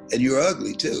 yes, and you're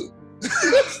ugly too.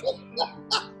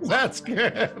 That's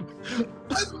good.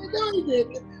 I said, no, he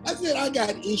didn't. I said, I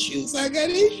got issues.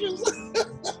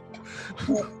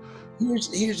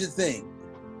 Here's the thing.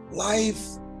 Life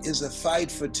is a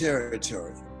fight for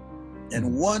territory.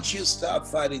 And once you stop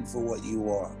fighting for what you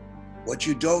want, what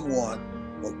you don't want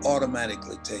will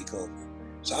automatically take over.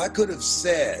 So I could have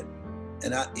said,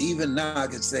 and even now I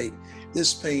could say,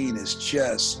 this pain is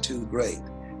just too great.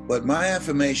 But my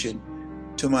affirmation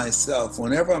to myself,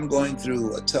 whenever I'm going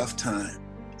through a tough time,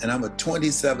 and I'm a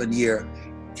 27-year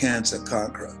cancer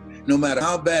conqueror, no matter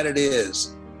how bad it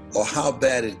is or how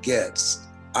bad it gets,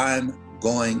 I'm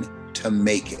going to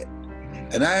make it.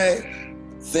 And I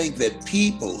think that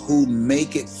people who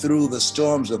make it through the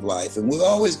storms of life, and we're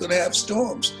always going to have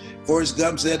storms, Forrest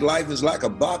Gump said life is like a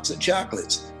box of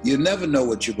chocolates. You never know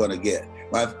what you're going to get.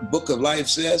 My book of life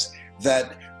says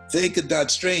that think it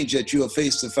not strange that you will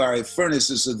face the fiery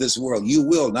furnaces of this world. You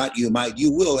will, not you might,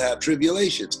 you will have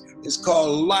tribulations. It's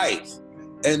called life.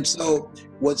 And so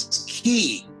what's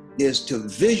key is to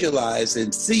visualize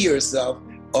and see yourself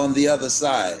on the other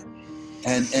side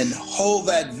and hold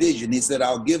that vision. He said,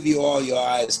 I'll give you all your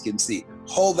eyes can see.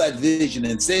 Hold that vision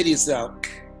and say to yourself,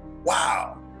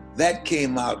 wow, that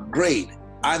came out great.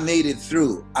 I made it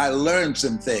through. I learned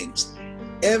some things.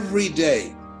 Every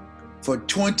day for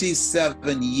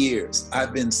 27 years,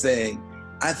 I've been saying,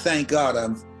 I thank God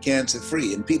I'm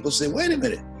cancer-free. And people say, wait a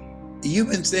minute, you've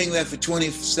been saying that for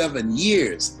 27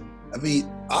 years. I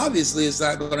mean, obviously it's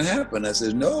not going to happen. I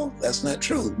said, no, that's not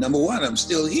true. Number one, I'm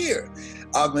still here.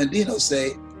 Augmandino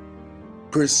say,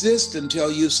 persist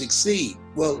until you succeed.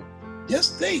 Well,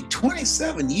 just think,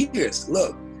 27 years.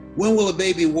 Look, when will a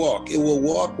baby walk? It will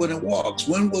walk when it walks.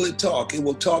 When will it talk? It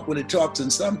will talk when it talks,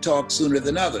 and some talk sooner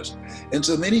than others. And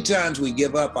so many times we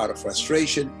give up out of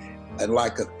frustration and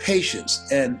lack of patience.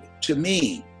 And to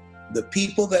me, the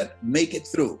people that make it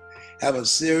through have a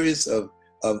series of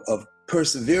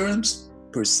perseverance,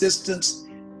 persistence,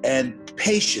 and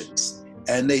patience.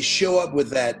 And they show up with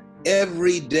that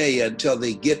every day until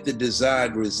they get the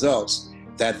desired results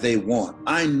that they want.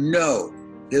 I know,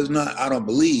 I don't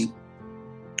believe,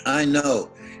 I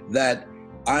know that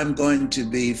I'm going to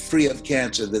be free of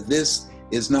cancer, that this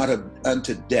is not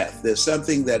unto death. There's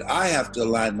something that I have to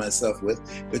align myself with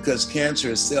because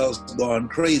cancer cells gone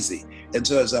crazy. And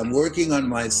so as I'm working on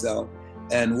myself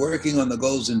and working on the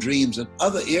goals and dreams and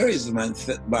other areas of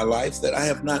my life that I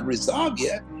have not resolved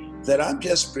yet, that I'm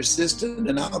just persistent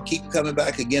and I'll keep coming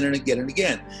back again and again and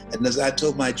again. And as I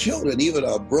told my children, even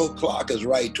a broke clock is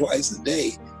right twice a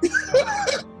day.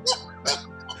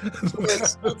 At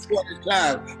some point in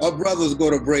time, a brother's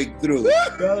going to break through.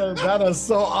 That is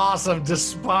so awesome.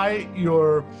 Despite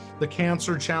the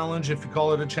cancer challenge, if you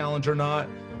call it a challenge or not,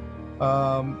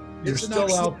 you're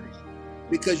still out.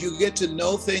 Because you get to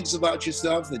know things about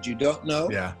yourself that you don't know.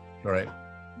 Yeah, right.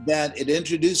 That it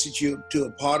introduces you to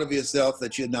a part of yourself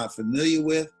that you're not familiar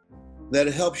with, that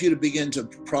it helps you to begin to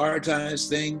prioritize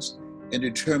things and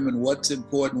determine what's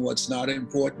important, what's not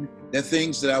important. There are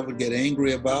things that I would get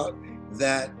angry about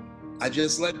that I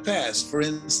just let pass. For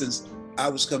instance, I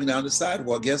was coming down the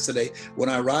sidewalk yesterday when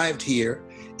I arrived here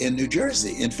in New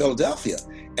Jersey, in Philadelphia,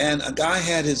 and a guy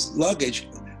had his luggage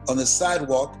on the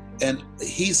sidewalk and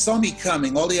he saw me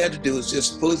coming. All he had to do was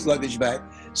just pull his luggage back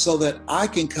so that I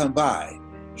can come by.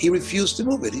 He refused to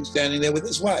move it. He's standing there with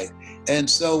his wife. And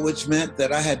so, which meant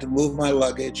that I had to move my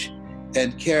luggage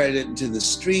and carry it into the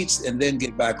streets and then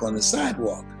get back on the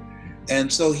sidewalk.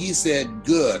 And so he said,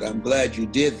 good, I'm glad you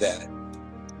did that.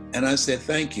 And I said,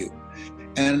 thank you.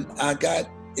 And I got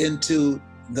into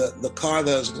the car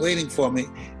that was waiting for me,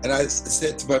 and I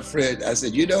said to my friend, I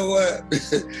said, you know what?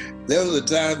 There was a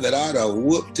time that I'd have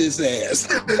whooped his ass.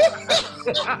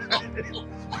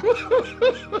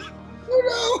 You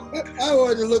know, I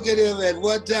wanted to look at him at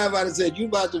one time. I'd have said, you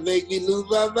about to make me lose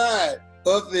my mind.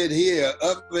 Up in here,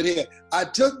 up in here. I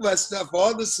took my stuff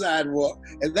on the sidewalk,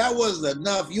 and that wasn't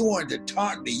enough. You wanted to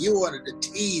taunt me. You wanted to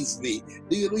tease me.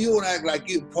 You want to act like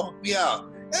you punked me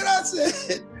out. And I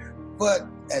said, but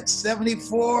at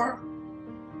 74,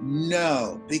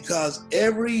 no, because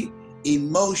every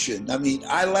emotion, I mean,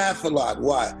 I laugh a lot.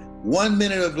 Why? 1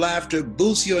 minute of laughter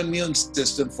boosts your immune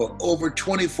system for over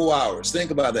 24 hours. Think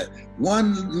about that.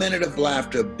 1 minute of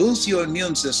laughter boosts your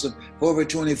immune system for over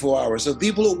 24 hours. So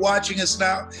people who are watching us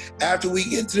now, after we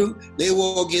get through, they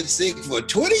will get sick for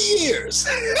 20 years.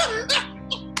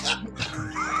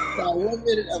 1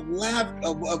 minute of laughter,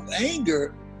 of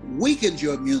anger, weakens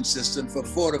your immune system for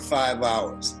 4 to 5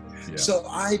 hours. Yeah. So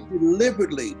I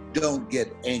deliberately don't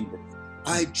get angry.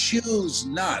 I choose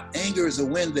not. Anger is a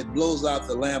wind that blows out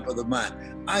the lamp of the mind.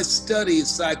 I study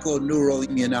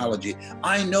psychoneuroimmunology.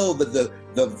 I know that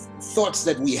the thoughts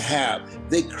that we have,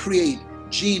 they create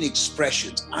gene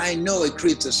expressions. I know it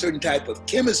creates a certain type of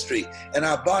chemistry in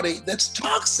our body that's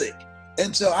toxic.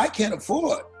 And so I can't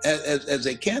afford, as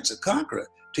a cancer conqueror,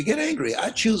 to get angry.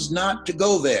 I choose not to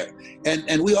go there.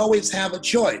 And we always have a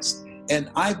choice.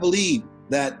 And I believe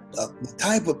that the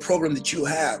type of program that you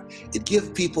have, it gives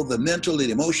people the mental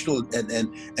and emotional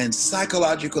and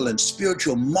psychological and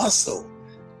spiritual muscle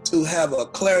to have a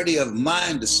clarity of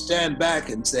mind to stand back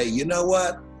and say, you know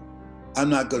what? I'm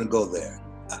not going to go there.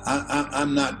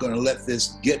 I'm not going to let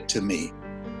this get to me.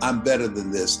 I'm better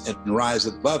than this, and rise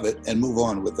above it and move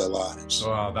on with their lives.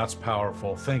 Wow, that's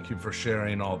powerful. Thank you for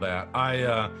sharing all that.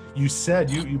 You said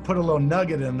you put a little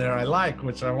nugget in there I like,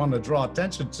 which I want to draw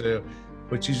attention to.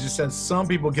 but you just said some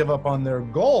people give up on their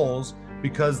goals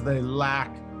because they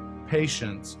lack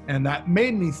patience. And that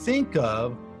made me think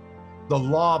of the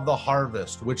law of the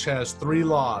harvest, which has 3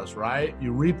 laws, right?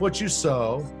 You reap what you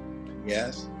sow.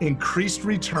 Yes. Increased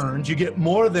returns. You get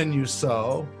more than you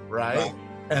sow, right?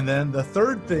 And then the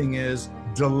third thing is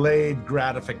delayed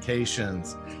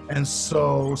gratifications. And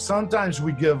so sometimes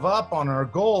we give up on our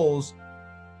goals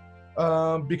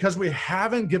because we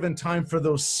haven't given time for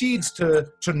those seeds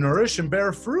to nourish and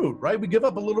bear fruit, right? We give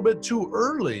up a little bit too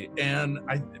early. And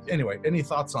anyway, any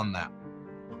thoughts on that?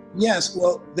 Yes,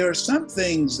 well, there are some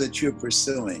things that you're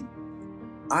pursuing.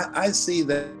 I see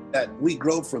that we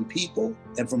grow from people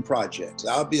and from projects.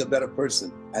 I'll be a better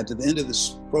person at the end of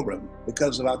this program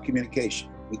because of our communication.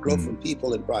 We grow from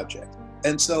people and projects.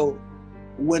 And so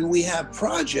when we have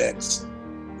projects,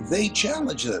 they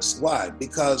challenge us. Why?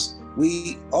 Because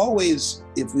we always,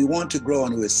 if we want to grow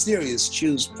and we're serious,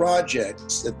 choose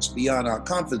projects that's beyond our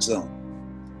comfort zone.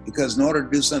 Because in order to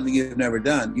do something you've never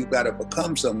done, you've got to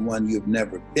become someone you've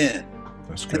never been.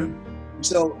 That's good. And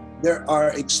so there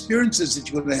are experiences that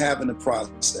you're going to have in the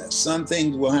process. Some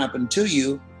things will happen to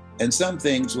you, and some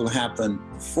things will happen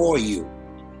for you.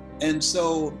 And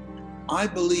so I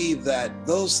believe that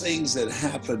those things that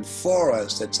happen for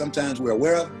us, that sometimes we're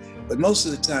aware of, but most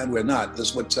of the time we're not.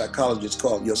 That's what psychologists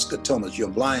call your scotomas, your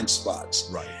blind spots.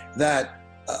 Right. That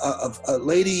a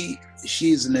lady,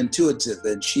 she's an intuitive,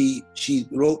 and she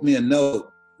wrote me a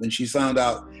note when she found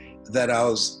out that I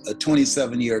was a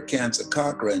 27-year cancer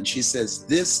conqueror, and she says,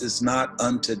 "This is not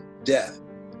unto death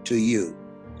to you."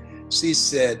 She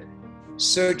said,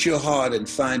 "Search your heart and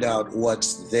find out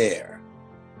what's there."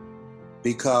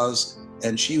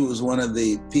 And she was one of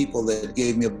the people that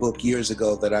gave me a book years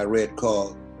ago that I read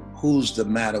called Who's the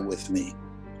Matter with Me?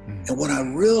 And what I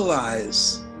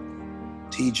realized,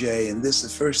 TJ, and this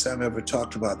is the first time I ever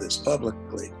talked about this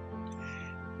publicly,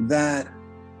 that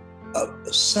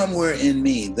somewhere in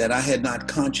me that I had not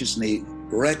consciously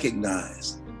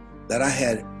recognized, that I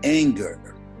had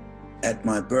anger at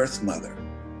my birth mother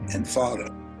and father.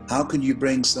 How can you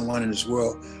bring someone in this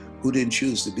world who didn't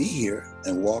choose to be here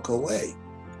and walk away?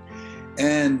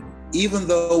 And even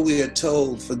though we are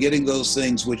told, forgetting those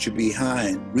things which are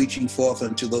behind, reaching forth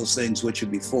unto those things which are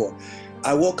before,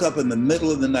 I woke up in the middle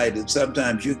of the night, and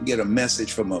sometimes you can get a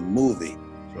message from a movie.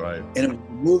 Right. And it was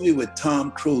a movie with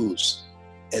Tom Cruise.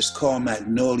 It's called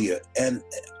Magnolia. And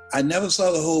I never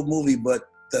saw the whole movie, but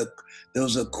there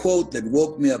was a quote that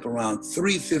woke me up around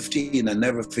 3:15, I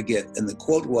never forget. And the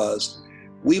quote was,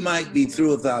 "We might be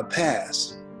through with our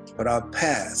past, but our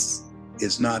past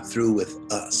is not through with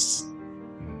us."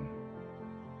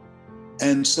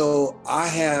 And so I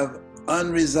have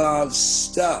unresolved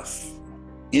stuff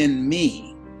in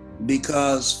me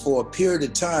because for a period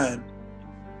of time,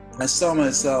 I saw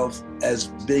myself as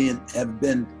have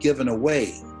been given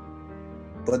away.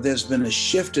 But there's been a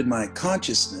shift in my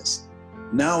consciousness.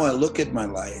 Now I look at my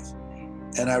life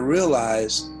and I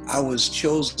realize I was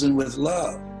chosen with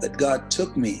love, that God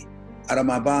took me out of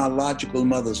my biological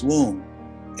mother's womb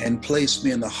and placed me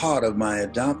in the heart of my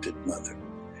adopted mother.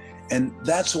 And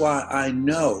that's why I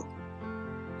know,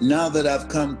 now that I've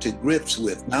come to grips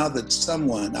with, now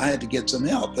that I had to get some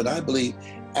help. And I believe,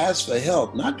 ask for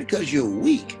help, not because you're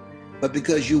weak, but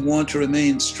because you want to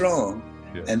remain strong.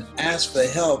 Yes. And ask for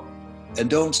help and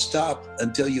don't stop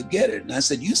until you get it. And I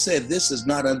said, "You said this is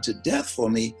not unto death for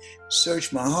me.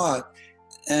 Search my heart."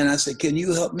 And I said, "Can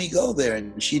you help me go there?"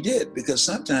 And she did, because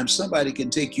sometimes somebody can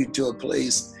take you to a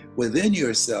place within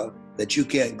yourself that you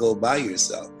can't go by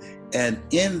yourself. And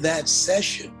in that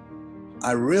session,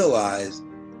 I realized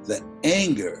the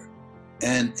anger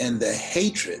and the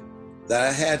hatred that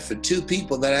I had for two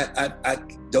people that I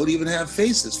don't even have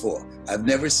faces for. I've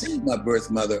never seen my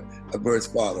birth mother or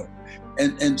birth father.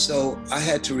 And so I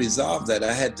had to resolve that.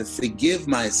 I had to forgive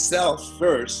myself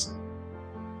first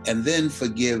and then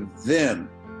forgive them.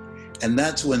 And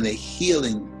that's when the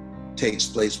healing takes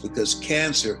place, because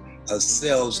cancer are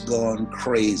cells gone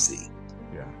crazy.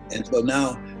 Yeah. And so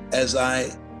now, as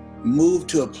I move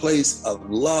to a place of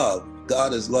love,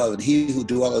 God is love, and he who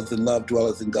dwelleth in love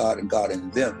dwelleth in God, and God in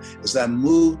them. As I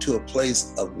move to a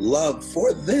place of love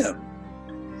for them,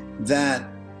 that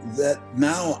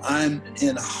now I'm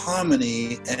in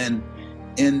harmony and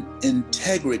in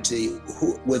integrity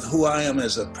with who I am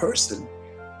as a person,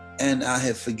 and I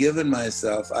have forgiven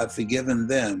myself, I've forgiven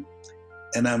them,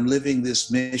 and I'm living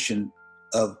this mission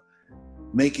of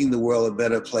making the world a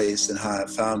better place than how I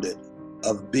found it,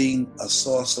 of being a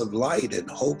source of light and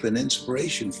hope and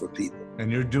inspiration for people.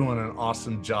 And you're doing an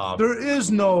awesome job. There is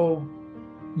no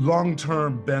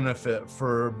long-term benefit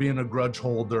for being a grudge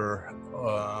holder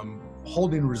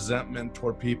holding resentment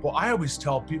toward people. I always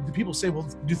tell people say, well,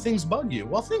 do things bug you?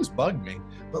 Well, things bug me,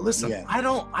 but listen, Yeah. I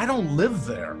don't live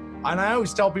there. And I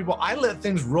always tell people, I let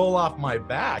things roll off my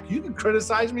back. You can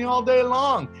criticize me all day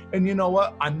long. And you know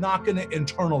what? I'm not going to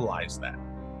internalize that.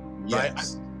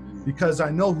 Yes. Right? Because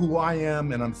I know who I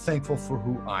am and I'm thankful for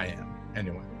who I am.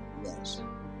 Anyway. Yes.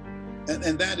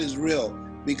 And that is real,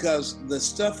 because the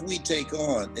stuff we take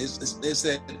on is they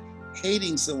said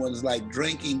hating someone is like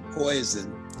drinking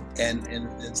poison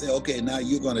and say, okay, now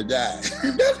you're going to die.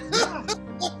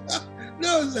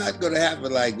 No, it's not going to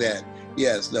happen like that.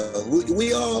 Yes, no,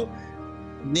 we all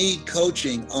need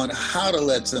coaching on how to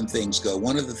let some things go.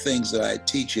 One of the things that I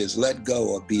teach is let go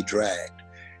or be dragged.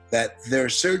 That there are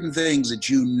certain things that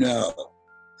you know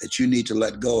that you need to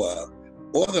let go of.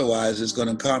 Otherwise, it's going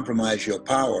to compromise your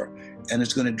power and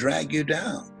it's going to drag you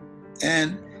down.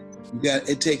 And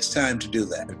it takes time to do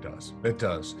that. It does. It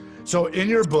does. So in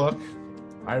your book,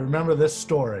 I remember this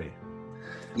story.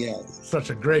 Yes. Such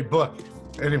a great book.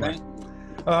 Anyway,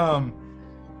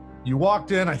 you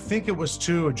walked in, I think it was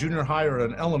to a junior high or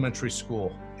an elementary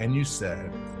school, and you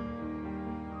said,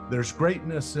 there's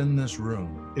greatness in this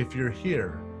room. If you're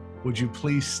here, would you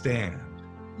please stand?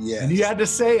 Yes. And you had to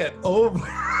say it over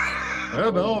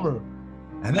and over.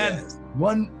 And then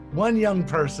one young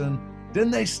person,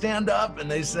 didn't they stand up and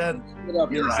they said,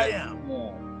 here I am.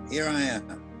 Yeah, here I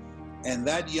am. And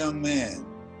that young man,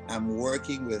 I'm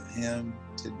working with him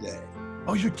today.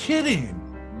 Oh, you're kidding.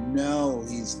 No,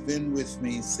 he's been with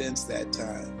me since that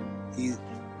time. He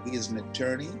is an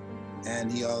attorney,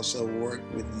 and he also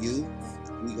worked with youth.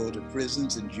 We go to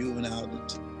prisons and juvenile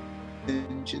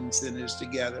detention centers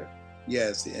together.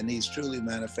 Yes, and he's truly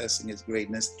manifesting his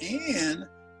greatness. And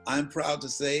I'm proud to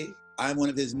say I'm one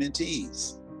of his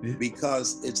mentees,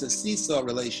 because it's a seesaw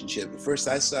relationship. At first,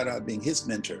 I started out being his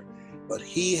mentor, but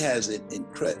he has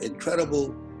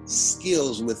incredible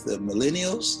skills with the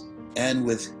millennials and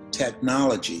with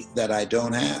technology that I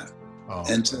don't have. Oh.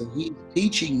 And so he's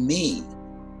teaching me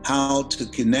how to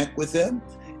connect with them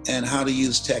and how to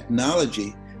use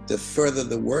technology to further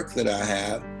the work that I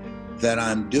have, that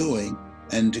I'm doing,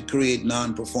 and to create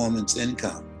non-performance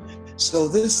income. So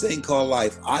this thing called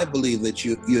life, I believe that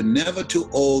you're never too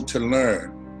old to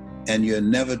learn and you're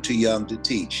never too young to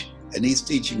teach. And he's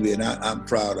teaching me, and I'm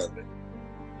proud of it.